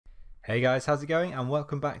Hey guys, how's it going? And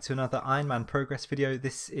welcome back to another Ironman progress video.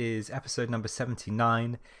 This is episode number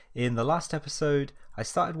 79. In the last episode, I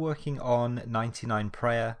started working on 99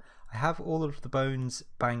 prayer. I have all of the bones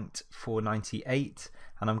banked for 98,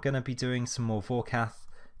 and I'm going to be doing some more Vorkath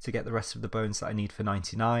to get the rest of the bones that I need for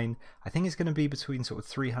 99. I think it's going to be between sort of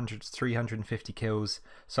 300 to 350 kills,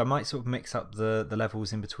 so I might sort of mix up the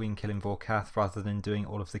levels in between killing Vorkath rather than doing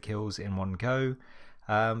all of the kills in one go.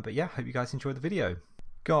 But yeah, hope you guys enjoy the video.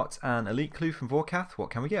 Got an elite clue from Vorkath.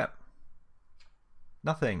 What can we get?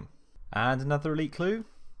 Nothing. And another elite clue.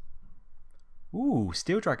 Ooh,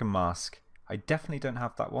 Steel Dragon Mask. I definitely don't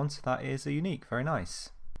have that one, so that is a unique. Very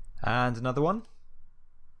nice. And another one.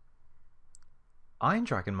 Iron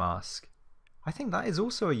Dragon Mask. I think that is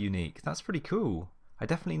also a unique. That's pretty cool. I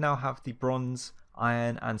definitely now have the bronze,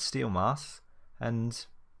 iron and steel masks, and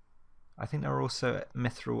I think there are also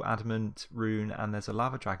mithril, adamant, rune, and there's a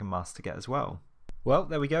lava dragon mask to get as well. Well,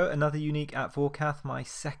 there we go, another unique at Vorkath, my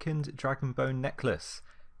second dragon bone necklace,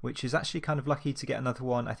 which is actually kind of lucky to get another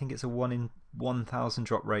one. I think it's a 1 in 1,000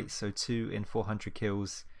 drop rate, so 2 in 400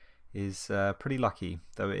 kills is pretty lucky,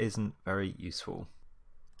 though it isn't very useful.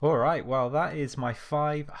 Alright, well that is my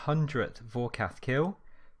 500th Vorkath kill.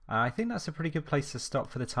 I think that's a pretty good place to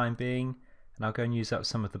stop for the time being, and I'll go and use up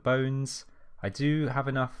some of the bones. I do have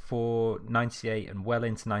enough for 98 and well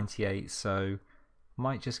into 98, so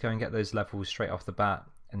might just go and get those levels straight off the bat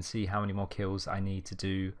and see how many more kills I need to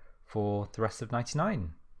do for the rest of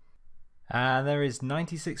 99. And there is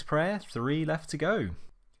 96 prayer, 3 left to go.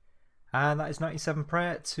 And that is 97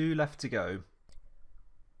 prayer, 2 left to go.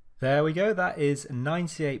 There we go, that is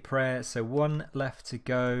 98 prayer, so 1 left to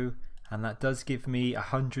go, and that does give me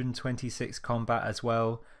 126 combat as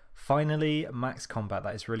well. Finally, max combat.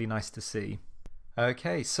 That is really nice to see.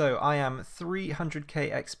 Okay, so I am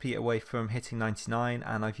 300k XP away from hitting 99,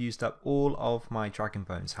 and I've used up all of my dragon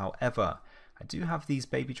bones. However, I do have these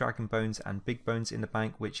baby dragon bones and big bones in the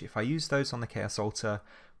bank, which if I use those on the Chaos Altar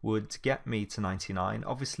would get me to 99.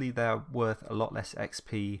 Obviously they're worth a lot less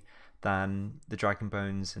XP than the dragon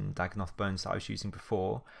bones and Dagonoth bones that I was using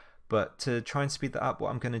before, but to try and speed that up, what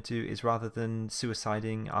I'm going to do is, rather than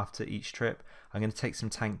suiciding after each trip, I'm going to take some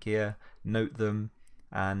tank gear, note them,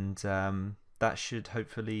 and that should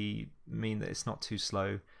hopefully mean that it's not too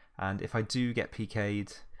slow. And if I do get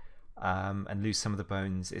PK'd and lose some of the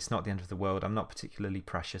bones, it's not the end of the world. I'm not particularly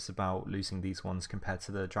precious about losing these ones compared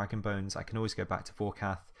to the dragon bones. I can always go back to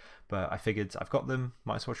Vorkath, but I figured I've got them,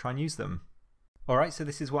 might as well try and use them. Alright, so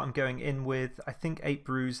this is what I'm going in with. I think 8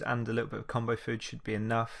 brews and a little bit of combo food should be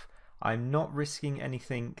enough. I'm not risking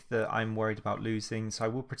anything that I'm worried about losing, so I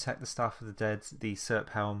will protect the Staff of the Dead, the Serp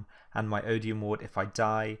Helm, and my Odium Ward if I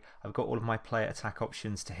die. I've got all of my player attack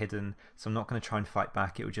options to hidden, so I'm not going to try and fight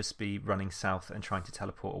back. It will just be running south and trying to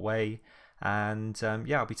teleport away. And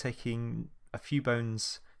yeah, I'll be taking a few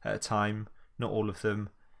bones at a time, not all of them.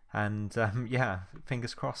 And yeah,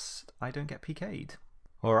 fingers crossed I don't get PK'd.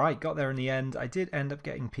 Alright, got there in the end. I did end up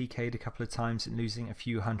getting PK'd a couple of times and losing a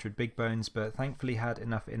few hundred big bones, but thankfully had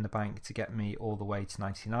enough in the bank to get me all the way to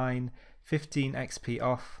 99. 15 XP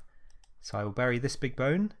off, so I will bury this big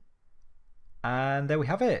bone. And there we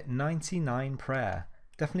have it, 99 prayer.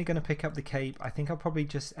 Definitely going to pick up the cape. I think I'll probably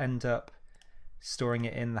just end up storing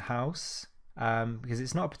it in the house because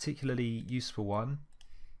it's not a particularly useful one.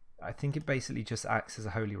 I think it basically just acts as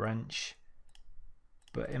a holy wrench.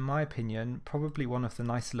 But in my opinion, probably one of the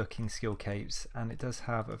nicer looking skill capes, and it does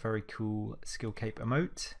have a very cool skill cape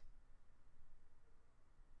emote.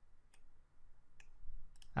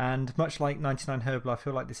 And much like 99 Herbal, I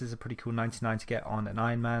feel like this is a pretty cool 99 to get on an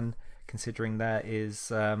Ironman, considering there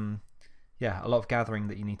is yeah, a lot of gathering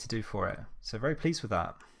that you need to do for it. So very pleased with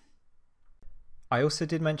that. I also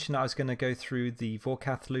did mention that I was going to go through the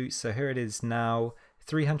Vorkath loot, so here it is now.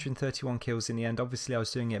 331 kills in the end. Obviously I was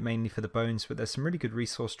doing it mainly for the bones, but there's some really good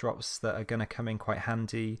resource drops that are going to come in quite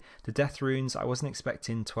handy. The death runes, I wasn't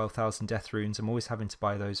expecting 12,000 death runes. I'm always having to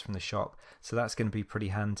buy those from the shop, so that's going to be pretty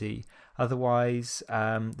handy. Otherwise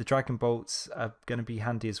the dragon bolts are going to be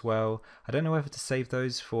handy as well. I don't know whether to save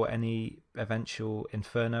those for any eventual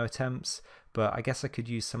inferno attempts, but I guess I could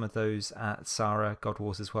use some of those at Sara God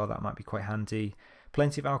Wars as well. That might be quite handy.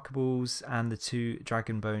 Plenty of alkaballs and the 2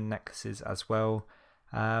 dragon bone necklaces as well.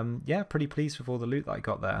 Yeah, pretty pleased with all the loot that I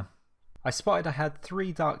got there. I spotted I had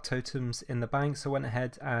 3 dark totems in the bank, so I went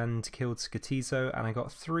ahead and killed Skatizo, and I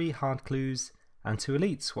got 3 hard clues and 2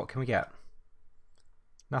 elites. What can we get?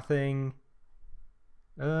 Nothing.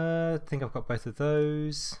 I think I've got both of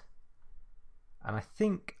those. And I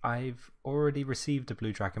think I've already received a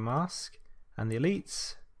blue dragon mask. And the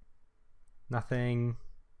elites. Nothing.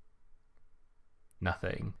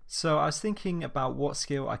 Nothing. So I was thinking about what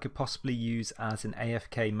skill I could possibly use as an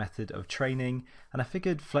AFK method of training, and I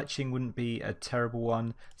figured fletching wouldn't be a terrible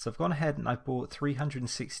one. So I've gone ahead and I've bought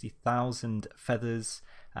 360,000 feathers,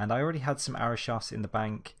 and I already had some arrow shafts in the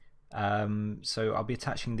bank. So I'll be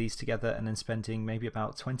attaching these together and then spending maybe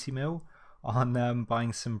about 20 mil on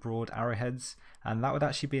buying some broad arrowheads, and that would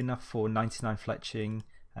actually be enough for 99 fletching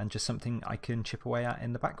and just something I can chip away at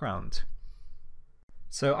in the background.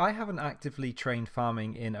 So I haven't actively trained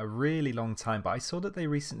farming in a really long time, but I saw that they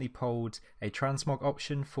recently polled a transmog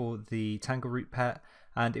option for the Tangleroot pet,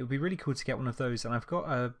 and it would be really cool to get one of those. And I've got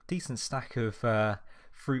a decent stack of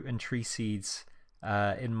fruit and tree seeds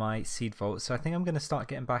in my seed vault, so I think I'm going to start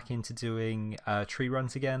getting back into doing tree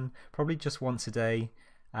runs again, probably just once a day,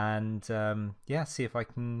 and yeah, see if I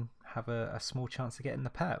can have a small chance of getting the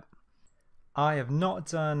pet. I have not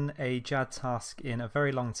done a Jad task in a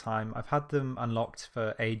very long time. I've had them unlocked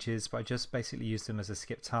for ages, but I just basically use them as a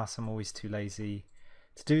skip task. I'm always too lazy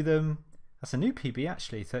to do them. That's a new PB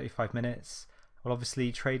actually, 35 minutes. I'll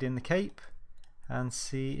obviously trade in the cape and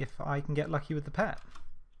see if I can get lucky with the pet.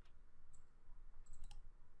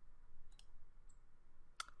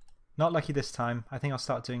 Not lucky this time. I think I'll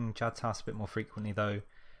start doing Jad tasks a bit more frequently though.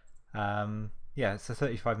 Yeah, it's a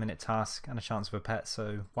 35-minute task and a chance of a pet,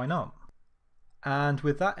 so why not? And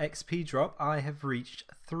with that XP drop, I have reached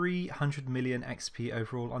 300 million XP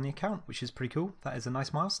overall on the account, which is pretty cool. That is a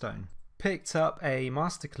nice milestone. Picked up a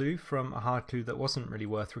master clue from a hard clue that wasn't really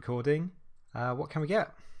worth recording. What can we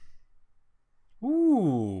get?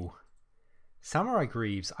 Ooh! Samurai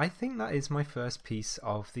Greaves. I think that is my first piece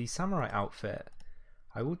of the samurai outfit.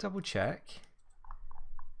 I will double check.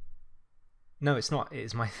 No, it's not. It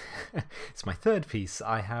is my it's my third piece.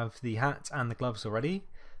 I have the hat and the gloves already.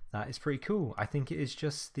 That is pretty cool. I think it is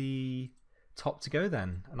just the top to go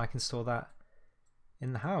then, and I can store that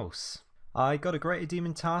in the house. I got a Greater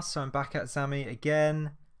Demon task, so I'm back at Zami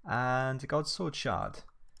again, and a God Sword Shard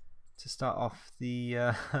to start off the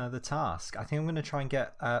the task. I think I'm going to try and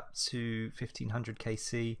get up to 1500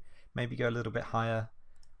 KC, maybe go a little bit higher,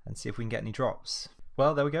 and see if we can get any drops.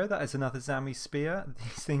 Well, there we go. That is another Zami spear.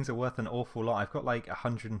 These things are worth an awful lot. I've got like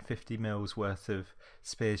 150 mils worth of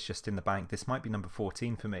spears just in the bank. This might be number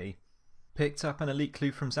 14 for me. Picked up an elite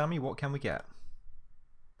clue from Zami. What can we get?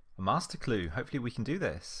 A master clue. Hopefully we can do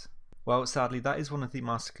this. Well, sadly, that is one of the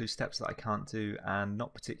master clue steps that I can't do, and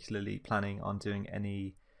not particularly planning on doing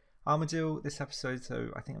any Armadillo this episode,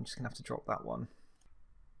 so I think I'm just going to have to drop that one.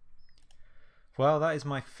 Well, that is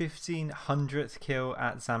my 1500th kill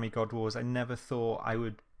at Zami God Wars. I never thought I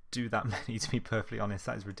would do that many, to be perfectly honest.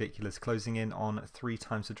 That is ridiculous. Closing in on 3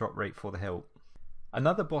 times the drop rate for the hilt.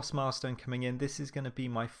 Another boss milestone coming in. This is going to be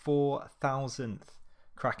my 4000th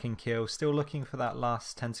Kraken kill. Still looking for that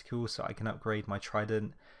last tentacle so I can upgrade my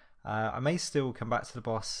trident. I may still come back to the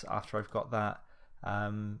boss after I've got that.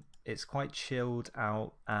 It's quite chilled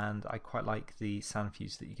out, and I quite like the sand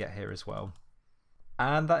fuse that you get here as well.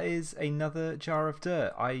 And that is another jar of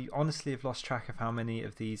dirt. I honestly have lost track of how many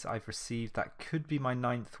of these I've received. That could be my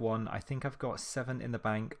 9th one. I think I've got 7 in the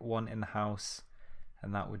bank, 1 in the house,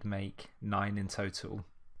 and that would make 9 in total.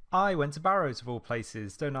 I went to Barrows of all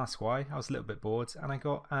places. Don't ask why. I was a little bit bored, and I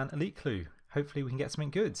got an elite clue. Hopefully we can get something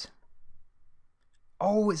good.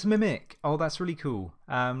 Oh, it's a mimic. Oh, that's really cool.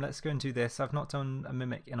 Let's go and do this. I've not done a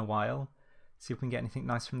mimic in a while. See if we can get anything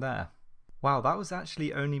nice from there. Wow, that was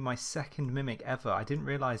actually only my 2nd mimic ever. I didn't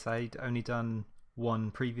realise I'd only done 1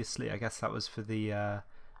 previously. I guess that was for the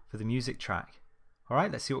music track. All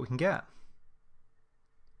right, let's see what we can get.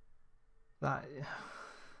 That's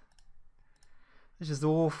just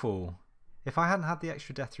awful. If I hadn't had the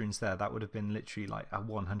extra death runes there, that would have been literally like a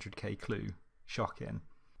 100k clue. Shocking.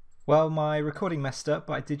 Well, my recording messed up,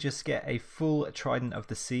 but I did just get a full Trident of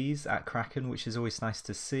the Seas at Kraken, which is always nice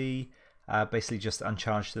to see. Basically just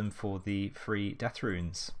uncharged them for the free death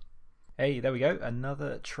runes. Hey, there we go,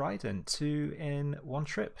 another Trident, 2 in 1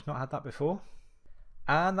 trip. Not had that before.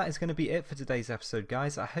 And that is going to be it for today's episode,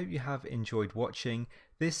 guys. I hope you have enjoyed watching.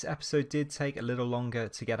 This episode did take a little longer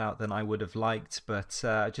to get out than I would have liked, but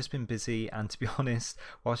I've just been busy, and to be honest,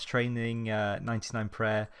 whilst training 99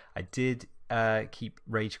 prayer, I did keep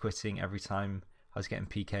rage quitting every time I was getting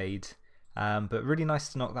PK'd. But really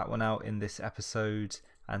nice to knock that one out in this episode,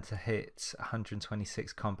 and to hit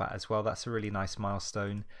 126 combat as well. That's a really nice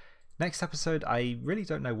milestone. Next episode, I really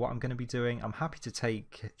don't know what I'm going to be doing. I'm happy to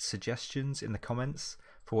take suggestions in the comments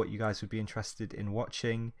for what you guys would be interested in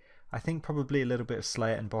watching. I think probably a little bit of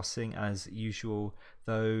Slayer and bossing as usual,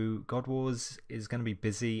 though God Wars is going to be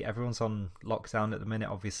busy. Everyone's on lockdown at the minute,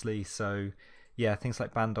 obviously, so yeah, things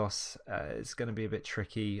like Bandos is going to be a bit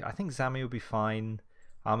tricky. I think Zami will be fine.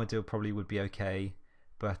 Armadillo probably would be okay,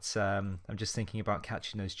 but I'm just thinking about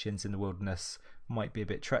catching those chins in the wilderness. Might be a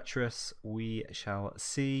bit treacherous. We shall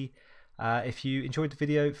see. If you enjoyed the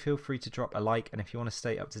video, feel free to drop a like, and if you want to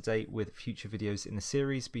stay up to date with future videos in the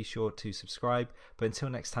series, be sure to subscribe. But until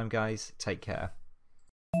next time guys, take care.